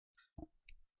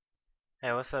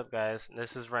Hey, what's up guys?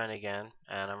 This is Ren again,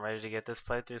 and I'm ready to get this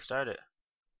playthrough started.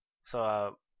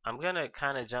 So I'm gonna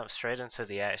kind of jump straight into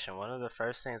the action. One of the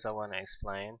first things I want to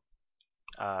explain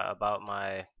about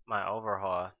my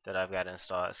overhaul that I've got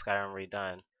installed, Skyrim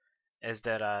Redone, is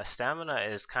that stamina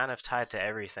is kind of tied to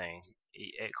everything.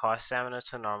 It costs stamina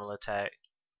to normal attack,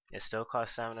 it still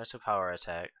costs stamina to power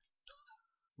attack,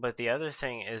 but the other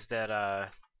thing is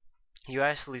that you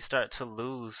actually start to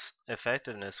lose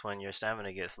effectiveness when your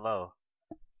stamina gets low.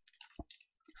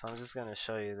 So I'm just gonna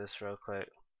show you this real quick.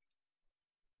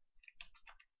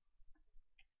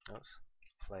 Oops,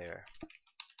 player.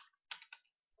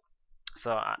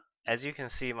 So as you can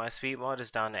see, my speed mode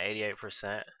is down to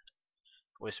 88%,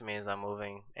 which means I'm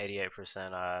moving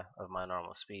 88% of my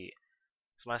normal speed.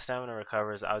 So my stamina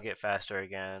recovers, I'll get faster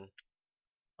again.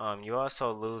 You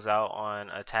also lose out on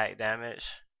attack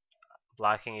damage,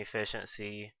 blocking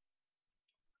efficiency.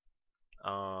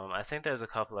 I think there's a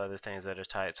couple other things that are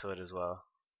tied to it as well.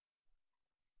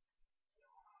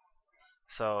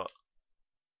 So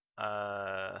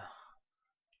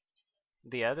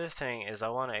the other thing is I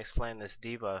want to explain this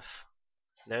debuff.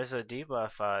 There's a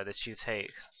debuff that you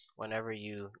take whenever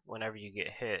you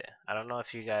get hit. I don't know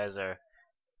if you guys are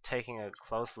taking a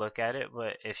close look at it,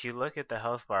 but if you look at the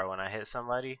health bar when I hit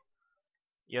somebody,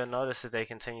 you'll notice that they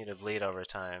continue to bleed over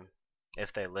time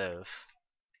if they live.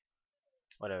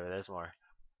 Whatever, there's more.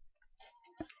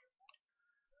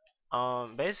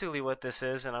 Basically what this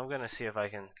is, and I'm gonna see if I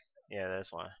can. Yeah,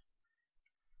 there's one.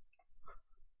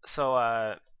 So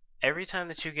every time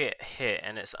that you get hit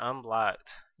and it's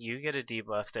unblocked, you get a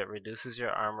debuff that reduces your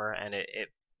armor, and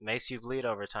it makes you bleed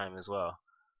over time as well.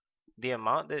 The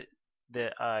amount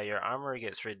that your armor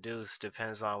gets reduced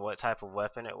depends on what type of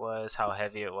weapon it was, how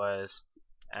heavy it was,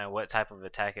 and what type of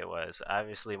attack it was.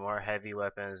 Obviously, more heavy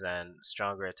weapons and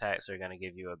stronger attacks are going to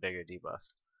give you a bigger debuff.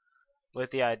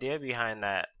 But the idea behind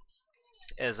that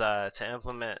is to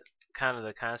implement kind of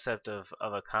the concept of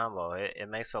a combo. It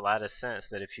makes a lot of sense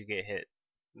that if you get hit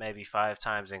maybe 5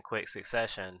 times in quick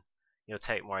succession, you'll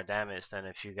take more damage than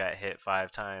if you got hit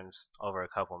 5 times over a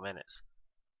couple minutes.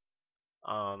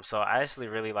 So I actually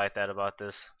really like that about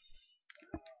this.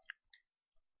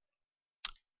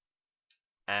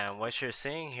 And what you're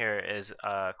seeing here is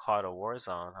called a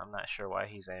Warzone. I'm not sure why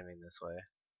he's aiming this way.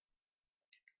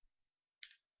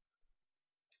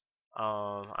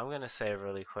 I'm gonna save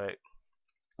really quick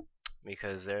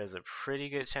because there's a pretty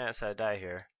good chance I die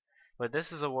here. But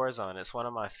this is a Warzone. It's one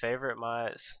of my favorite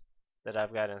mods that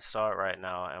I've got installed right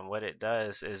now, and what it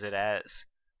does is it adds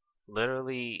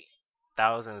literally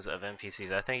thousands of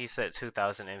NPCs. I think he said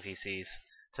 2,000 NPCs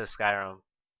to Skyrim.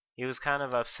 He was kind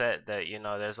of upset that, you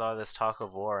know, there's all this talk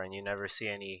of war and you never see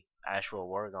any actual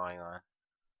war going on.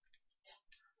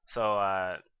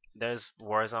 So there's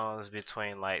war zones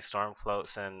between like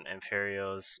Stormcloaks and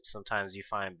Imperials. Sometimes you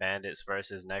find bandits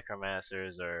versus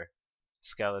necromancers or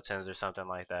skeletons or something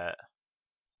like that.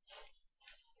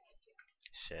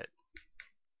 Shit.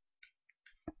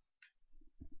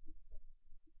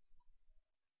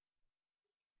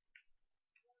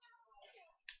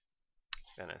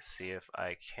 Gonna see if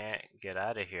I can't get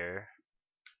out of here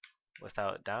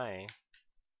without dying.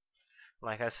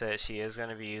 Like I said, she is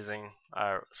gonna be using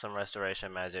some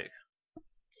restoration magic.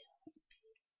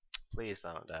 Please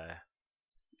don't die.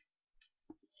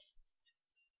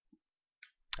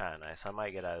 Ah, nice. I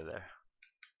might get out of there.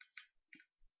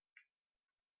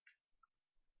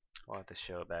 I want the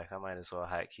shield back. I might as well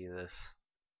hotkey this.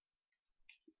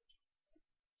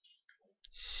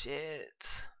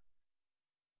 Shit.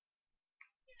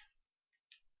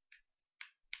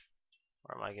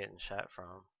 Where am I getting shot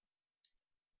from?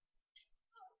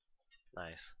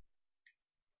 Nice.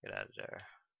 Get out of there.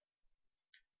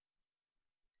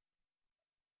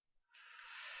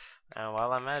 And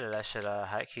while I'm at it, I should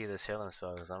hotkey this healing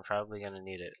spell because I'm probably going to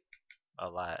need it a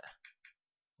lot.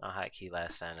 I'll hotkey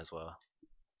last stand as well.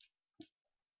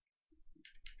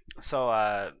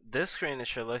 So this screen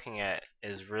that you're looking at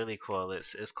is really cool.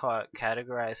 It's called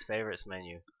Categorize Favorites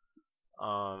menu.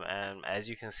 And as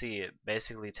you can see, it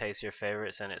basically takes your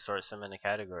favorites and it sorts them into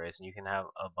categories, and you can have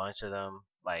a bunch of them,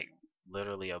 like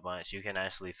literally a bunch. You can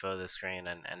actually fill the screen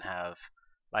and have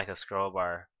like a scroll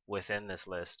bar within this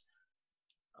list.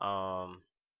 But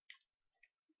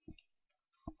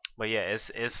yeah,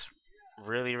 it's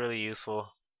really useful.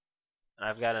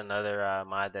 I've got another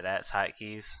mod that adds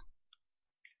hotkeys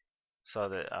so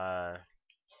that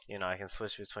you know, I can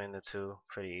switch between the two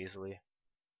pretty easily.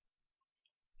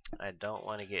 I don't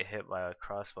want to get hit by a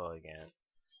crossbow again,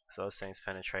 so those things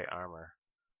penetrate armor.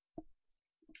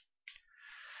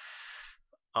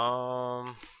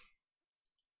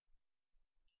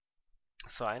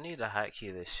 So I need to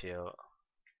hotkey this shield.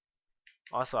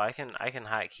 Also, I can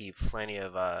hotkey plenty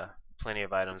of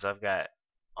items. I've got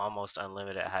almost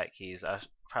unlimited hotkeys. I'll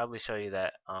probably show you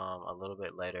that a little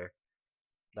bit later.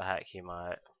 The hotkey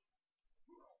mod.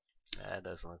 That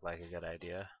doesn't look like a good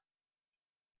idea.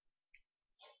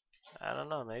 I don't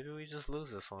know. Maybe we just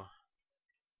lose this one.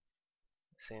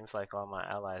 Seems like all my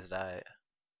allies died.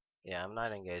 Yeah, I'm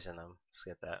not engaging them.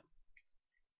 Skip that.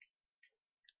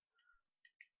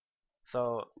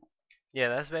 So yeah,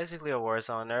 that's basically a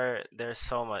Warzone. They're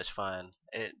so much fun.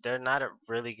 They're not a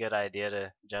really good idea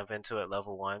to jump into at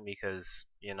level 1 because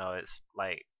you know it's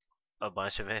like a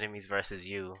bunch of enemies versus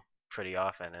you pretty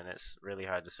often, and it's really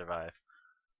hard to survive.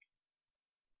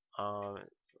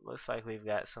 Looks like we've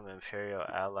got some Imperial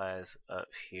allies up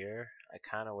here. I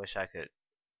kind of wish I could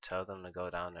tell them to go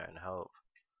down there and help,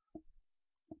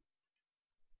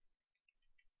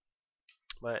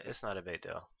 but it's not a big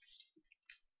deal.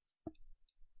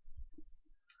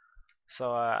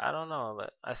 So I don't know,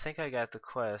 but I think I got the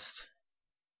quest.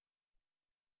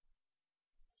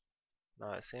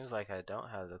 No, it seems like I don't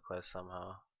have the quest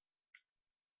somehow.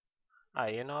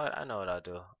 You know what? I know what I'll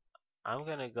do. I'm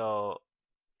gonna go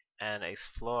and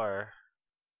explore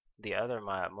the other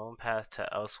mod, moonpath to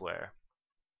Elsweyr.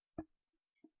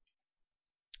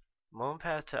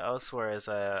 Moonpath to Elsweyr is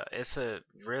it's a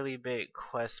really big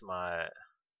quest mod.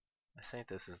 I think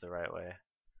this is the right way.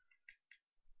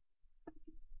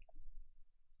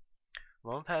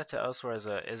 Moonpath to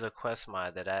Elsweyr is a quest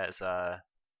mod that adds a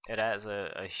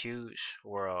huge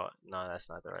world. No, that's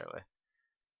not the right way.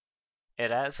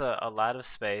 It adds a lot of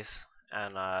space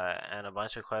and a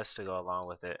bunch of quests to go along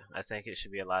with it. I think it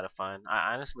should be a lot of fun.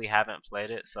 I honestly haven't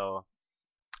played it, so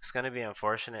it's gonna be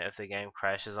unfortunate if the game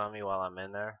crashes on me while I'm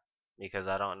in there because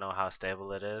I don't know how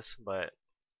stable it is. But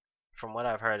from what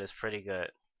I've heard, it's pretty good,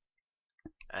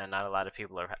 and not a lot of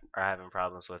people are having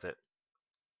problems with it.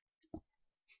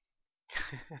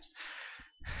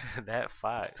 That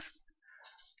fox.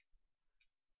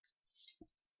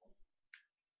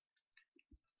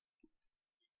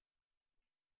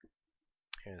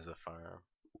 Here's the farm.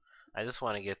 I just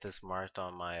want to get this marked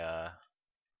on my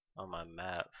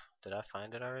map. Did I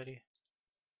find it already?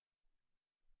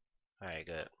 Alright,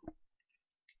 good.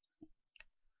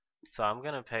 So I'm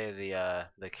gonna pay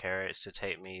the carrots to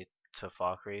take me to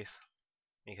Falkreath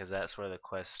because that's where the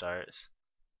quest starts.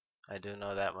 I do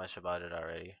know that much about it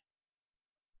already.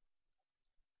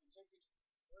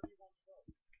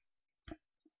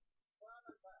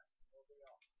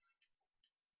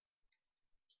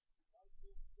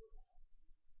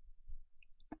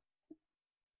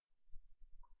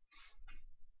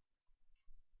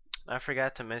 I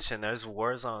forgot to mention there's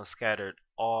Warzones scattered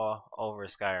all over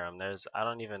Skyrim. I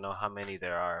don't even know how many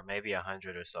there are, maybe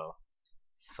 100 or so.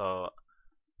 So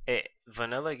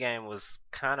vanilla game was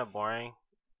kind of boring,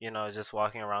 you know, just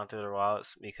walking around through the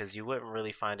wilds because you wouldn't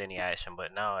really find any action.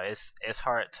 But now it's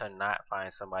hard to not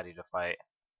find somebody to fight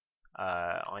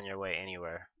on your way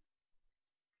anywhere.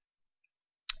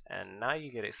 And now you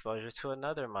get exposure to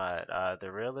another mod,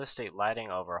 the realistic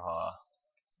lighting overhaul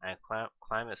and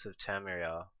climates of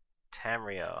Tamriel.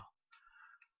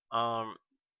 Um,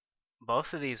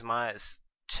 both of these mods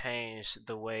change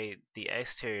the way the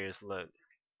exteriors look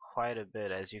quite a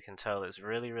bit. As you can tell, it's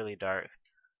really dark.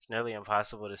 It's nearly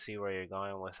impossible to see where you're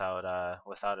going without a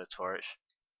torch.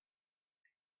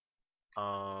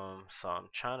 So I'm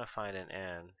trying to find an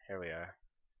end. Here we are.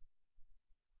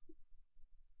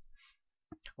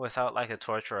 Without like a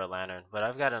torch or a lantern, but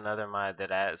I've got another mod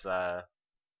that adds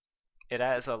it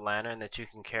adds a lantern that you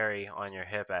can carry on your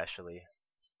hip actually.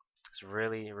 It's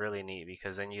really neat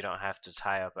because then you don't have to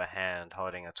tie up a hand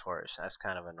holding a torch. That's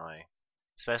kind of annoying,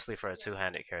 especially for a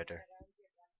two-handed character.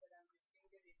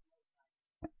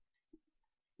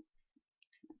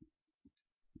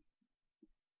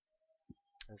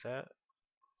 Is that?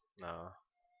 No.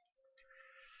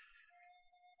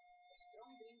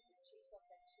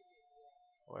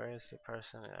 Where is the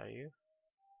person? Are you?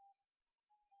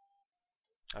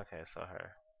 Okay, so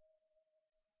her.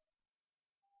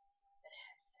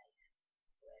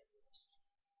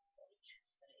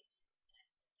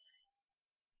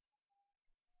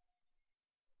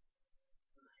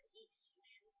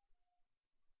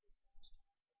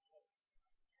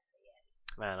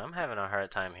 Man, I'm having a hard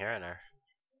time hearing her.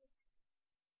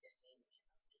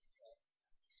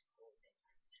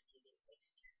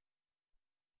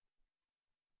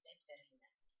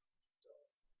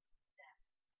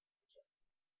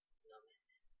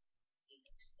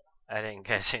 I didn't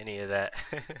catch any of that.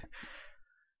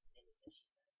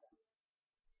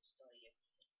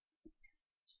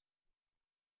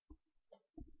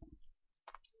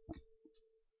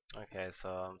 Okay, so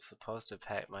I'm supposed to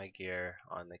pack my gear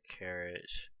on the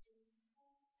carriage.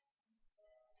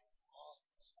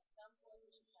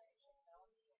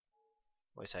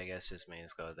 Which I guess just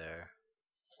means go there.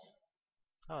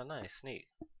 Oh, nice, sneak.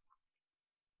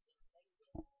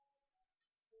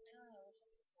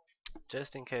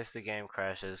 Just in case the game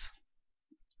crashes,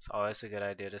 it's always a good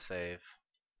idea to save.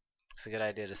 It's a good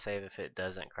idea to save if it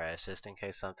doesn't crash, just in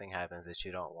case something happens that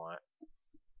you don't want.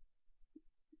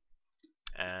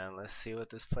 And let's see what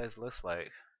this place looks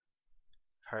like.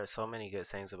 Heard so many good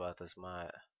things about this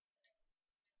mod.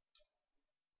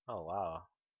 Oh wow.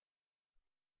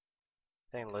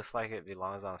 Thing looks like it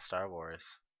belongs on Star Wars.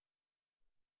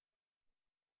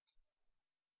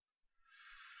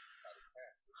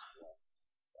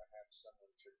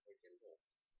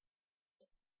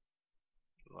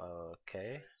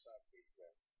 Okay.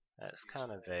 That's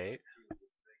kind of vague.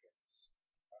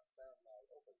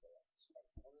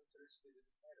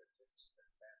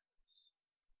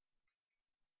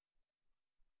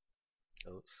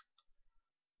 Oops.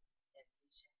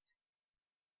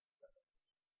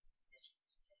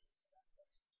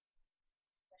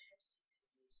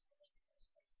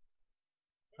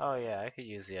 Oh yeah, I could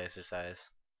use the exercise.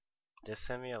 Just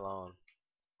send me alone.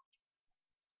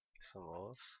 Some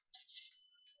wolves.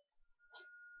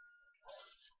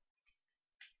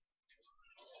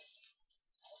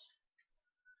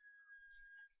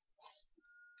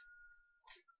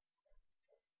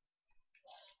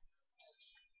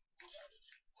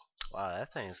 Wow,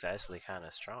 that thing's actually kind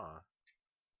of strong.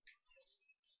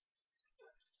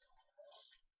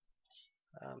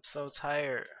 I'm so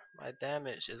tired. My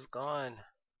damage is gone.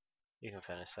 You can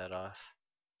finish that off.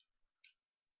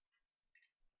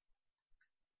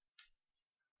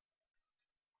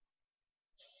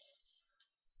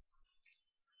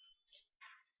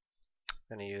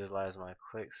 I'm gonna utilize my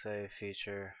quick save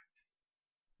feature.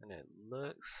 And it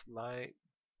looks like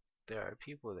there are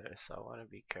people there, so I want to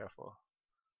be careful.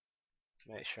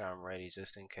 Make sure I'm ready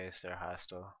just in case they're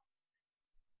hostile.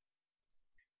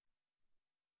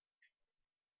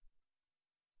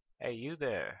 Hey, you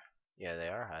there. Yeah, they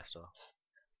are hostile.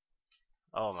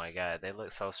 Oh my god, they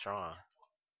look so strong.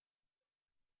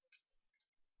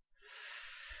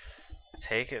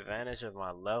 Take advantage of my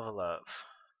level up.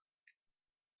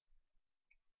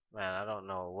 Man, I don't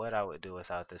know what I would do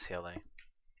without this healing.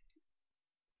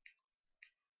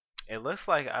 It looks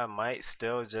like I might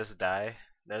still just die.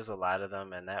 There's a lot of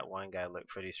them, and that one guy looked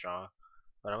pretty strong.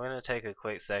 But I'm going to take a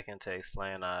quick second to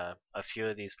explain a few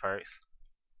of these perks.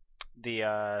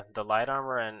 The light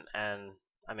armor and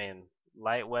I mean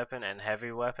light weapon and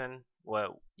heavy weapon,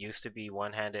 what used to be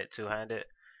one-handed, two-handed,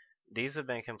 these have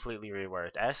been completely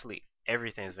reworked. Actually,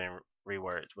 everything's been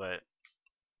reworked, but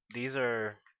these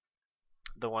are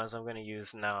the ones I'm gonna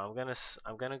use now.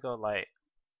 I'm gonna go light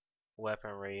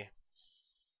weaponry.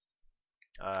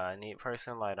 I need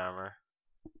person light armor.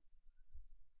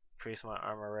 Increase my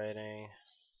armor rating.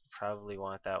 Probably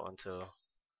want that one too.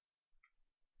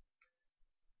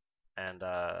 And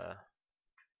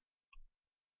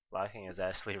blocking is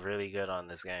actually really good on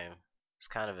this game. It's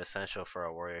kind of essential for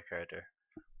a warrior character.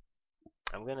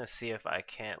 I'm gonna see if I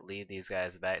can't lead these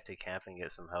guys back to camp and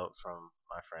get some help from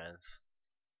my friends.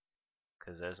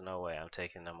 Cause there's no way I'm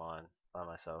taking them on by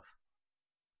myself.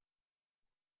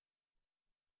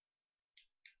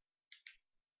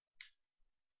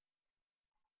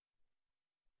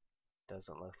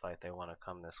 Doesn't look like they want to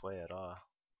come this way at all.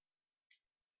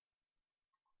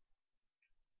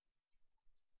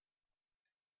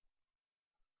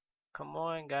 Come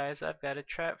on guys, I've got a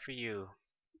trap for you.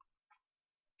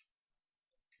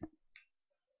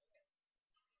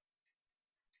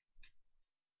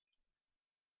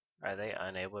 Are they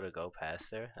unable to go past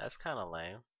there? That's kind of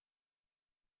lame.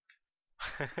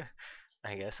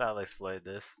 I guess I'll exploit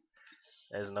this.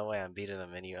 There's no way I'm beating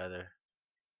them any other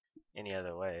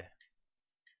way.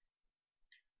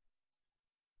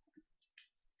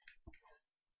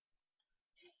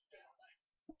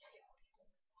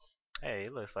 Hey,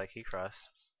 it looks like he crossed.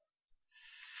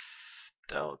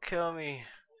 Don't kill me.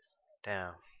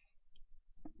 Damn.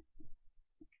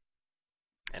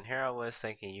 And here I was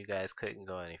thinking you guys couldn't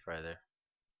go any further.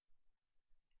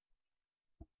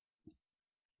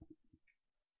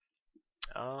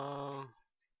 I'm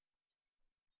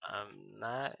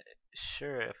not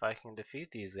sure if I can defeat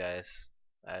these guys,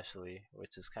 actually,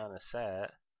 which is kind of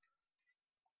sad.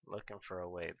 Looking for a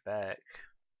way back.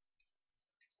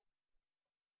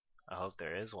 I hope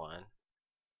there is one.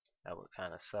 That would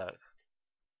kind of suck.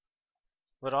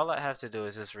 But all I have to do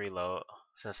is just reload,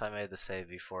 since I made the save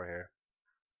before here.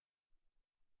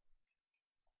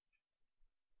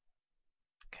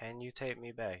 Can you take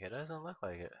me back? It doesn't look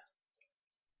like it.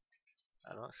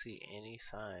 I don't see any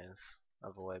signs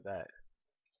of a way back.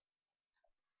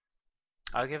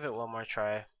 I'll give it one more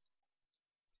try.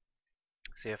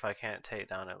 See if I can't take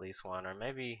down at least one, or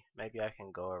maybe I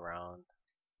can go around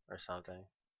or something.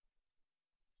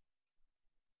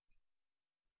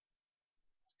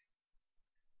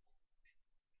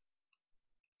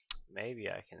 Maybe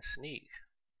I can sneak.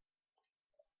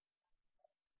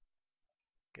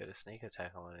 Get a sneak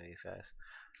attack on one of these guys.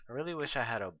 I really wish I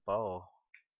had a bow.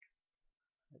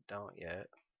 I don't yet.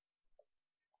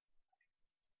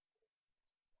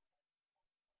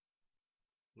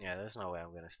 Yeah, there's no way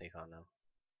I'm gonna sneak on them.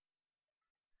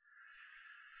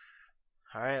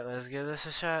 Alright, let's give this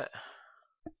a shot.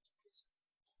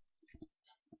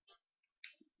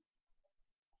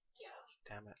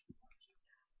 Damn it.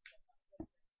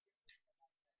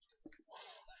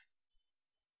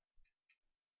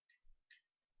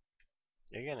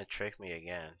 You're gonna trick me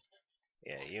again.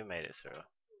 Yeah, you made it through.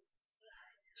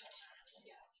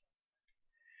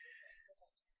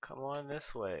 Come on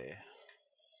this way.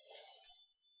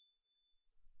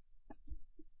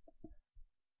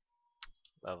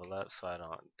 Level up so I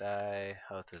don't die.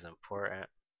 Health is important.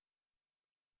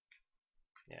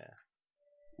 Yeah.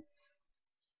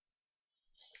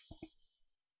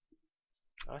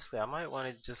 Honestly, I might want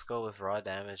to just go with raw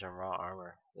damage and raw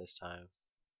armor this time.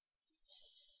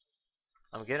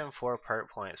 I'm getting 4 perk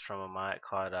points from a mod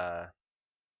called oh,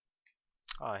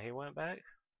 he went back?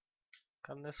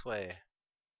 Come this way.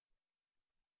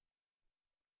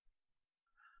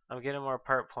 I'm getting more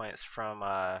perk points from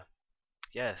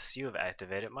yes, you have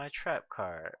activated my trap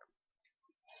card.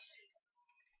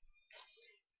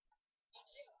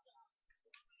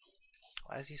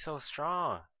 Why is he so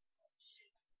strong?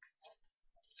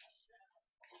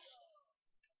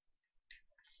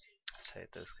 Let's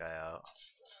take this guy out.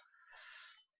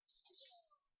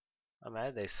 I'm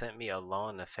mad they sent me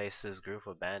alone to face this group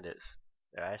of bandits.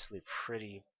 They're actually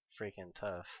pretty freaking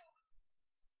tough.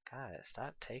 God,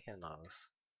 stop taking those.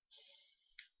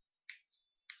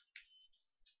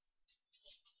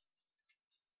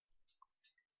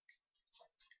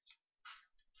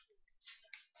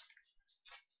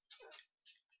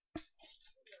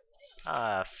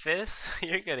 Fist?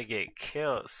 You're gonna get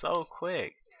killed so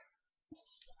quick.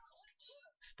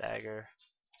 Stagger.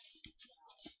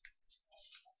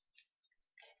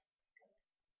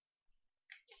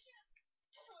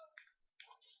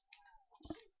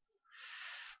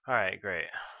 Alright, great.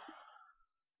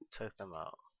 Took them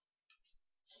out.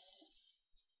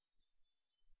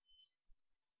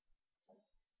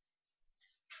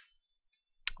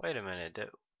 Wait a minute,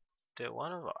 did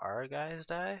one of our guys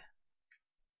die?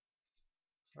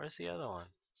 Where's the other one?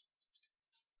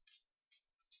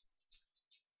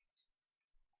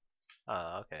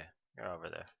 Oh, okay. You're over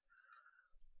there.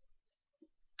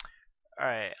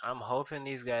 Alright, I'm hoping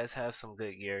these guys have some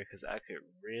good gear because I could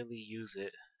really use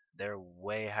it. They're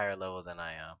way higher level than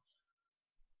I am.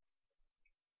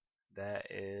 That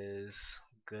is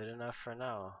good enough for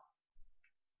now.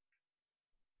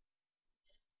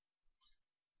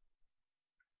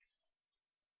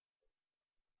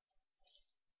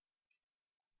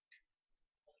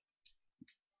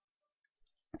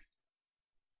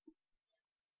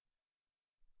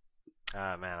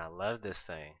 Ah man, I love this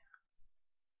thing.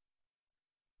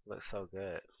 Looks so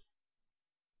good.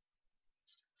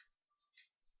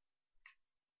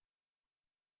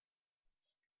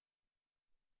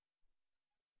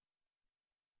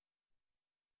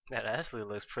 That actually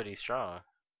looks pretty strong,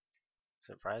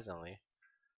 surprisingly.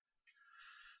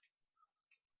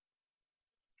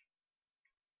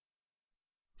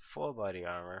 Full body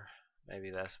armor, maybe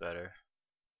that's better.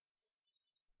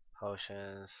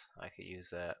 Potions, I could use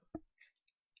that.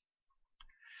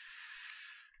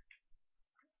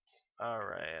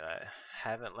 Alright, I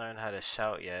haven't learned how to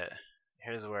shout yet.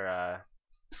 Here's where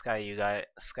Sky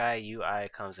UI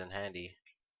comes in handy.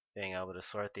 Being able to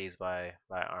sort these by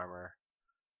armor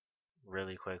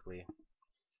really quickly.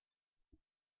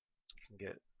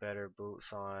 Get better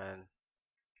boots on.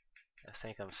 I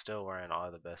think I'm still wearing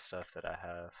all the best stuff that I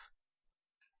have.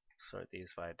 Sort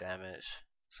these by damage.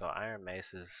 So Iron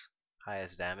Mace is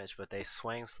highest damage, but they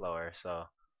swing slower, so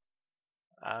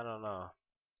I don't know.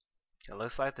 It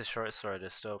looks like the short sword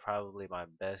is still probably my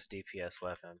best DPS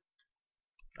weapon.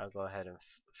 I'll go ahead and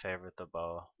favorite the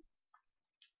bow.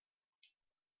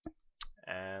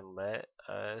 And let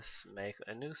us make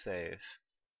a new save.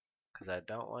 Because I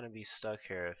don't want to be stuck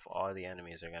here if all the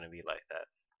enemies are going to be like that.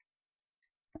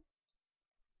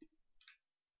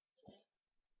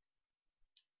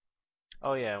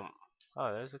 Oh yeah.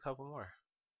 Oh, there's a couple more.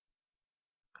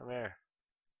 Come here.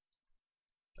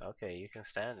 Okay, you can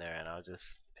stand there and I'll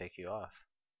just pick you off.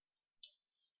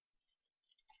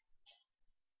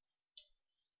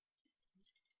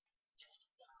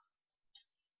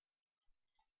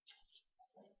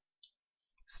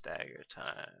 Stagger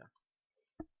time.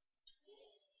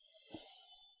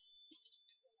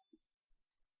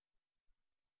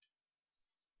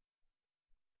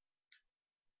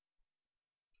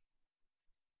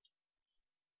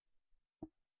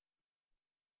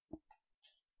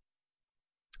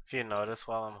 If you notice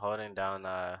while I'm holding down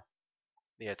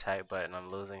the attack button,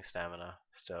 I'm losing stamina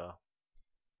still.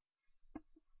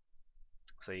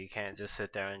 So you can't just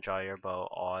sit there and draw your bow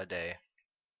all day.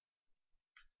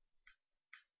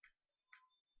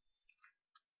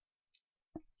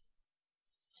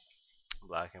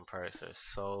 Blocking perks are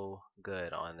so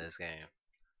good on this game.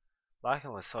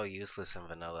 Blocking was so useless in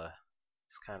vanilla.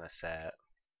 It's kind of sad.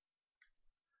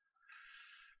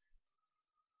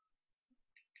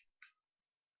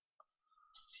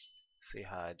 See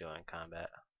how I do in combat.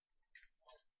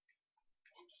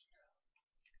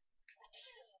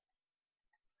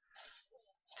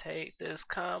 Take this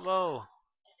combo.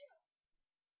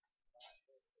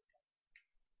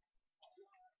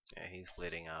 Yeah, he's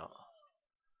bleeding out.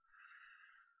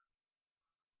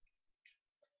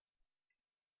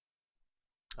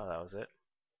 Oh, that was it.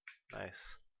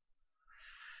 Nice.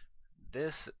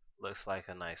 This looks like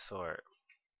a nice sword.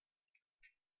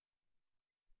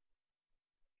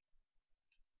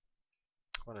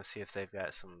 I want to see if they've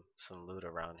got some loot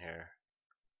around here.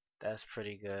 That's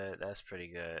pretty good. That's pretty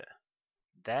good.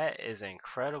 That is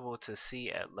incredible to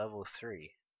see at level 3.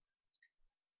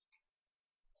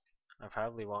 I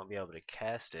probably won't be able to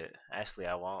cast it. Actually,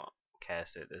 I won't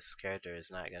cast it. This character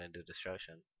is not going to do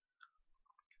destruction.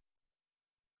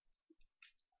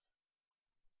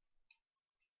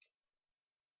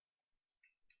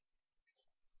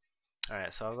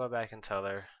 Alright, so I'll go back and tell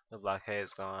her the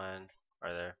blockade's gone,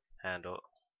 or they're handled.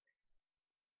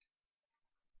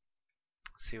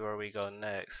 See where we go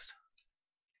next.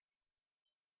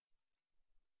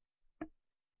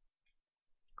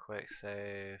 Quick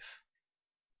save.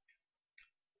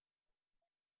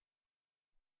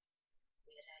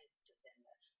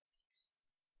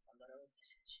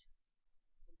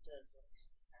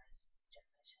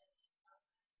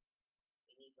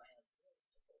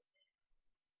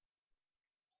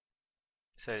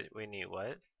 Said we need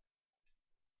what?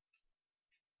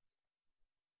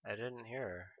 I didn't hear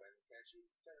her. When Cassie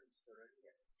turns to the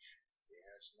edge, he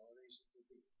has no reason to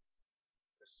be.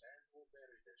 The sand will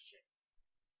bury the ship,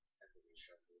 and we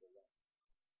shall move along.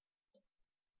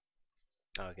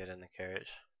 Oh, get in the carriage.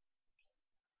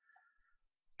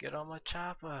 Get on my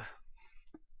chopper.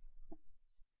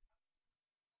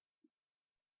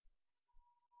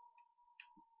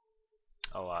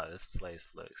 Oh wow, this place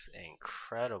looks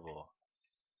incredible.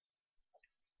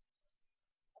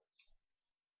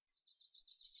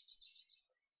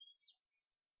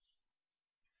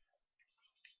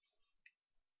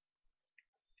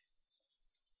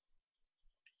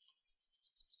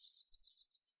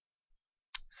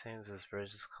 Seems this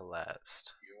bridge has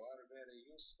collapsed. You are very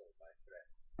useful, my friend.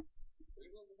 We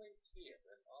will wait here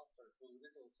and offer to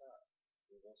little time.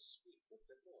 We will speak with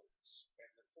the lords and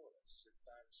the forests in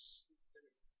time's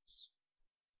dreams.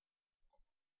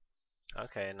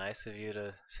 Okay, nice of you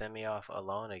to send me off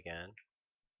alone again.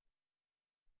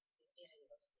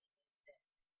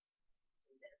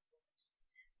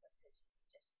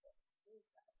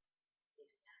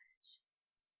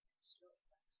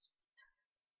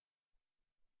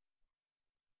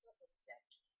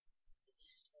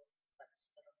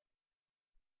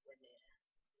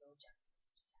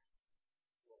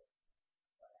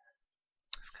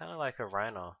 It's kind of like a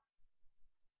rhino.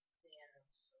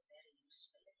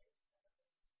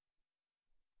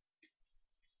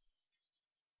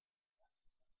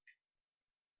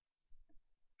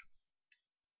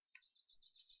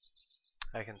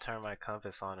 I can turn my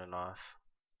compass on and off.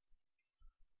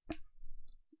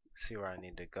 See where I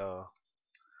need to go.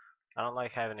 I don't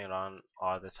like having it on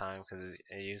all the time because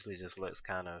it usually just looks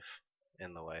kind of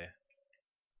in the way.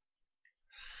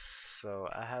 So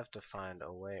I have to find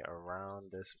a way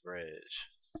around this bridge.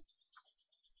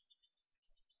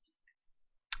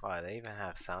 Wow, they even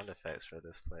have sound effects for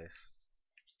this place.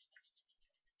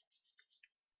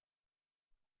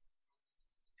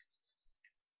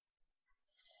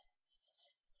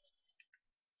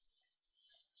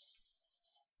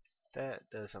 That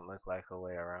doesn't look like a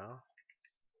way around.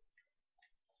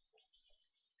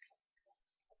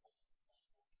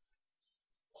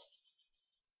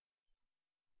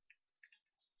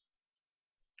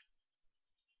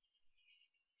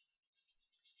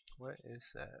 What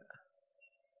is that?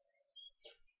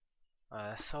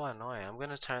 That's so annoying. I'm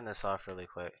gonna turn this off really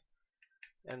quick.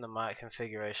 In the mod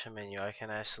configuration menu, I can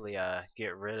actually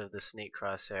get rid of the sneak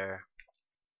crosshair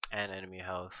and enemy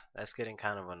health. That's getting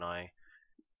kind of annoying.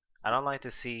 I don't like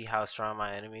to see how strong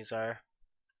my enemies are.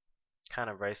 Kind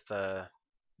of breaks the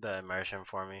immersion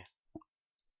for me.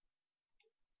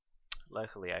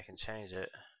 Luckily, I can change it.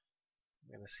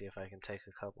 I'm gonna see if I can take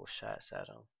a couple shots at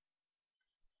them.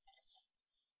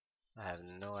 I have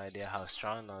no idea how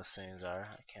strong those things are.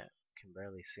 I can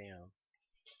barely see them.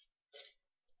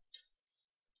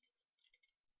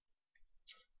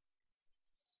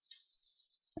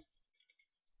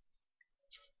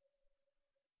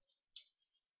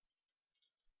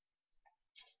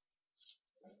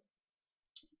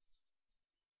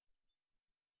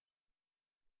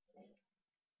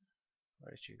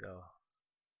 Where'd you go?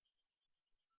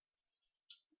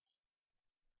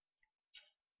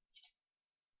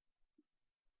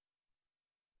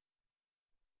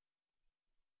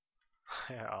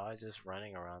 They're all just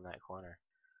running around that corner.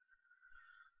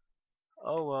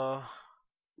 Oh well.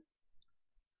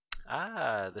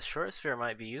 The short spear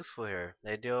might be useful here.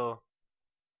 They deal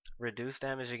reduced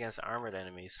damage against armored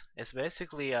enemies. It's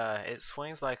basically it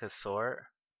swings like a sword,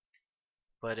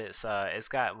 but it's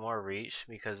got more reach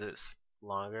because it's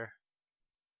longer,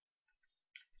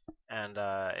 and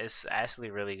it's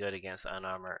actually really good against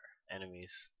unarmored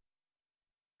enemies.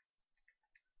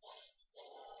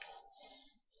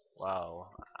 Wow,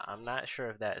 I'm not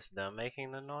sure if that's them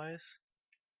making the noise.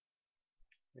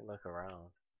 Let me look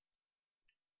around.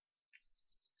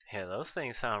 Yeah, those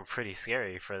things sound pretty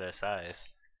scary for their size.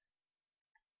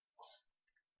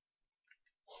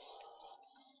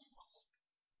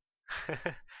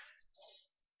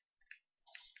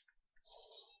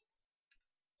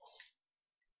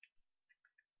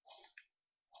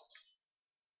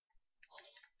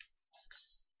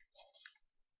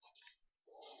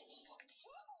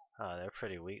 Oh, they're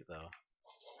pretty weak though.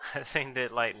 That thing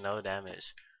did like no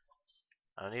damage.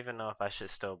 I don't even know if I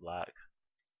should still block.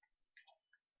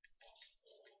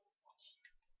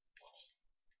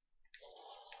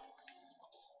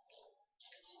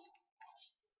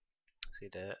 Is he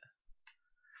dead?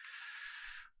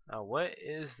 Now what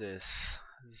is this?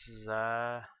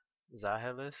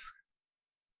 Zahelisk?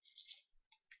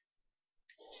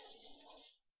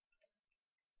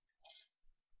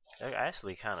 They're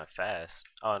actually kind of fast.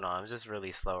 Oh no, I'm just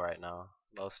really slow right now.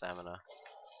 Low stamina.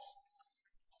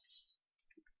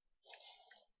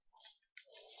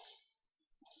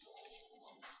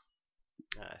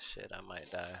 Ah shit, I might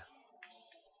die.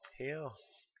 Heal.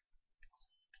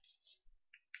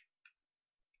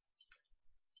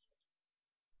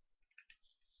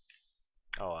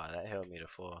 Oh wow, that healed me to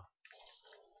full.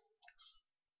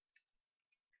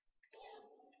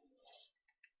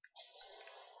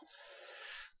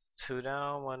 Two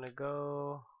down, one to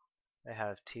go. They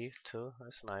have teeth too.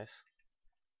 That's nice.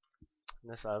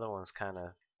 And this other one's kind of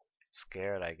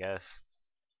scared, I guess.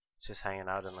 It's just hanging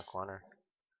out in the corner.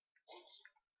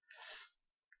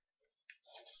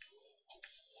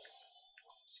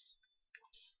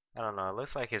 I don't know. It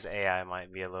looks like his AI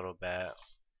might be a little bad.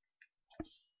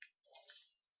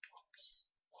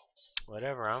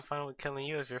 Whatever. I'm fine with killing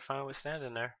you if you're fine with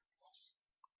standing there.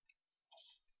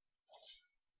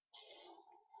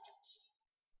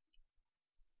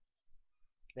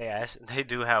 They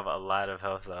do have a lot of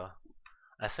health though.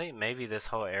 I think maybe this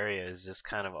whole area is just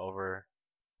kind of over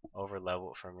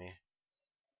leveled for me.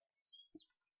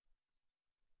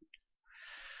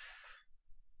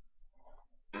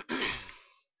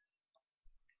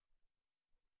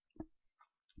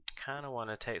 Kind of want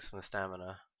to take some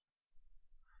stamina.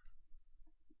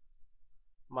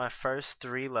 My first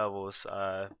three levels,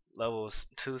 levels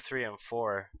 2, 3, and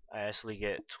 4, I actually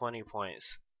get 20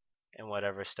 points in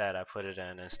whatever stat I put it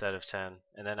in instead of 10.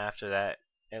 And then after that,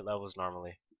 it levels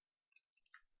normally.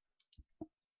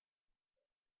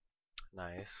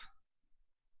 Nice.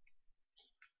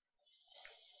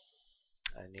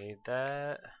 I need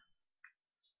that.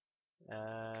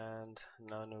 And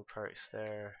no new perks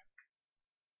there.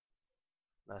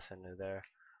 Nothing new there.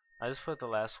 I just put the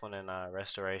last one in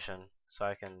restoration so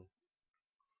I can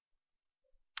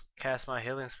cast my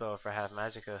healing spell if I have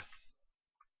magicka.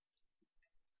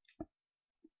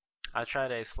 I try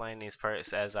to explain these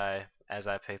perks as I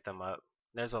pick them up.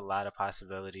 There's a lot of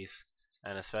possibilities,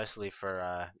 and especially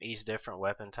for each different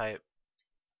weapon type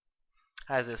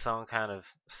has its own kind of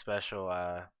special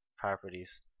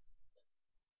properties,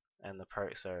 and the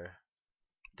perks are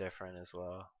different as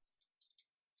well.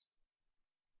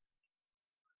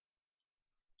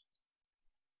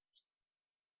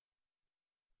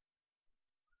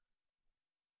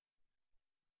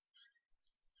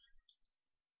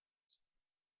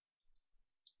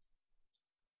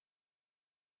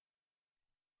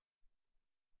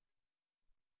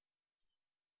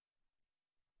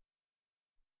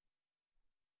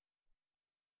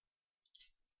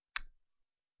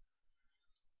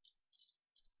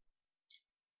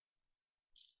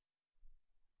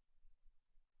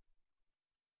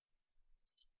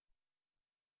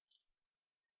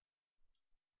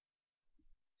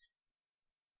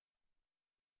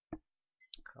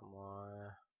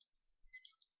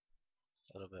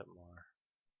 A little bit more.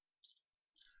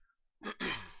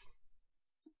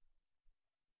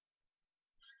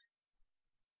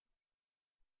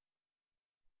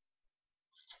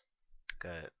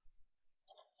 Good.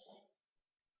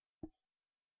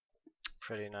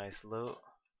 Pretty nice loot.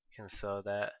 Can sell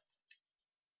that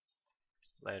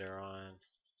later on.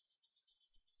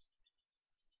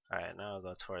 Alright, now I'll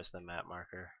go towards the map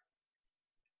marker.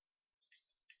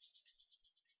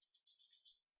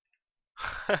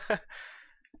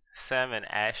 Salmon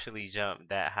actually jumped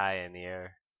that high in the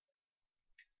air.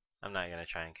 I'm not gonna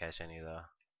try and catch any though.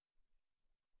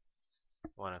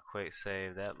 Want a quick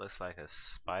save? That looks like a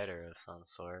spider of some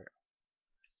sort.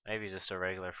 Maybe just a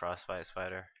regular frostbite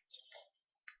spider.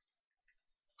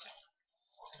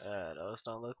 Those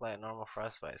don't look like normal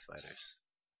frostbite spiders.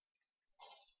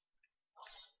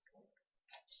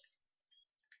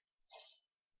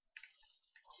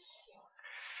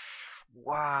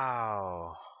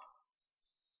 Wow.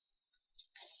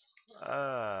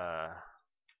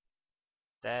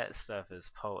 That stuff is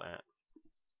potent.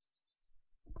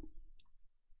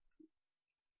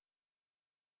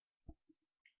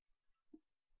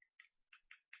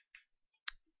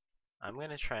 I'm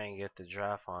gonna try and get the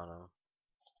drop on him.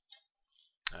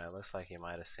 Looks like he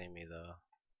might have seen me though.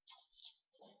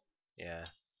 Yeah,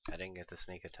 I didn't get the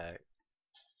sneak attack.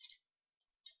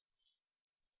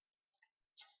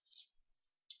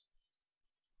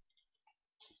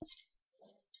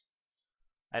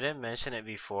 I didn't mention it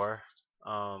before,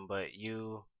 but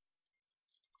you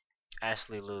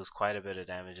actually lose quite a bit of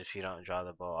damage if you don't draw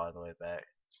the bow all the way back.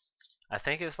 I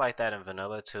think it's like that in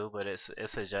vanilla too, but it's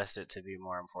suggested to be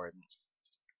more important.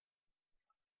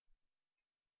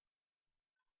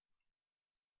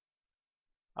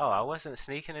 Oh, I wasn't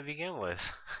sneaking to begin with.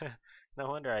 No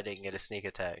wonder I didn't get a sneak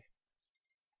attack.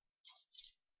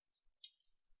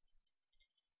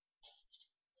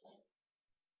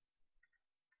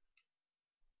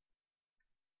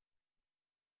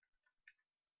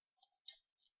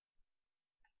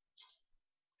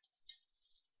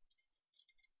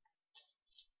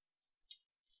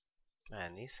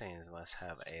 Man, these things must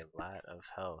have a lot of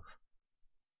health.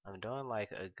 I'm doing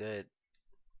like a good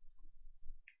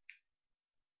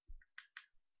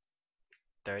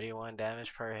 31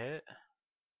 damage per hit.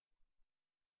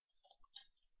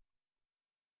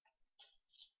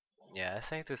 Yeah, I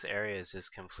think this area is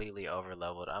just completely over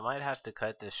leveled. I might have to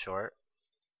cut this short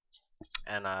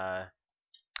and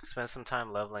spend some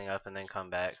time leveling up and then come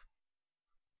back.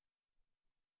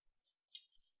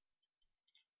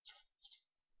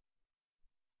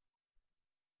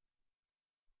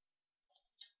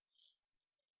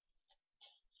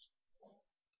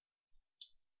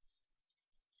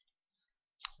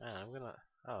 Man, I'm gonna,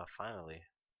 oh, finally.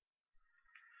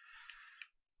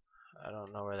 I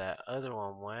don't know where that other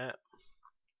one went.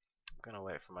 I'm gonna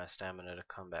wait for my stamina to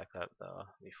come back up though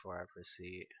before I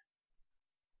proceed.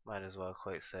 Might as well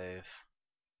quick save.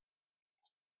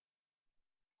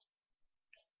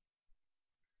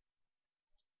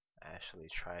 Actually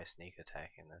try sneak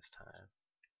attacking this time.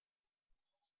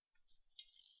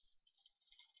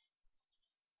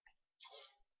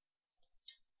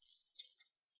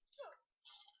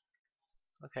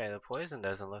 Okay, the poison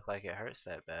doesn't look like it hurts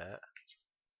that bad.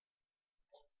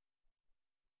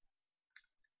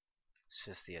 It's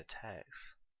just the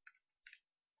attacks.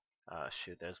 Oh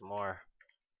shoot, there's more.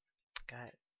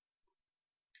 God.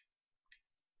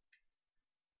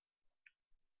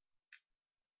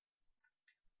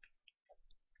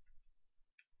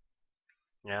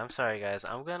 Yeah, I'm sorry guys.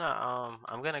 I'm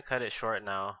gonna cut it short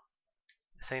now.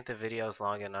 I think the video's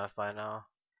long enough by now.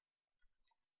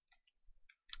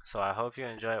 So I hope you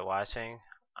enjoyed watching.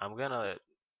 I'm gonna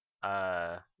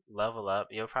level up.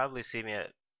 You'll probably see me at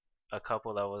a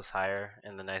couple levels higher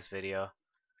in the next video,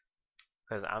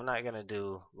 because I'm not gonna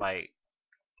do like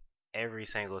every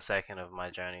single second of my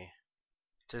journey.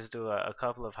 Just do a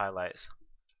couple of highlights.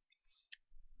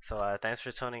 So thanks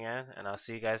for tuning in, and I'll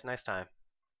see you guys next time.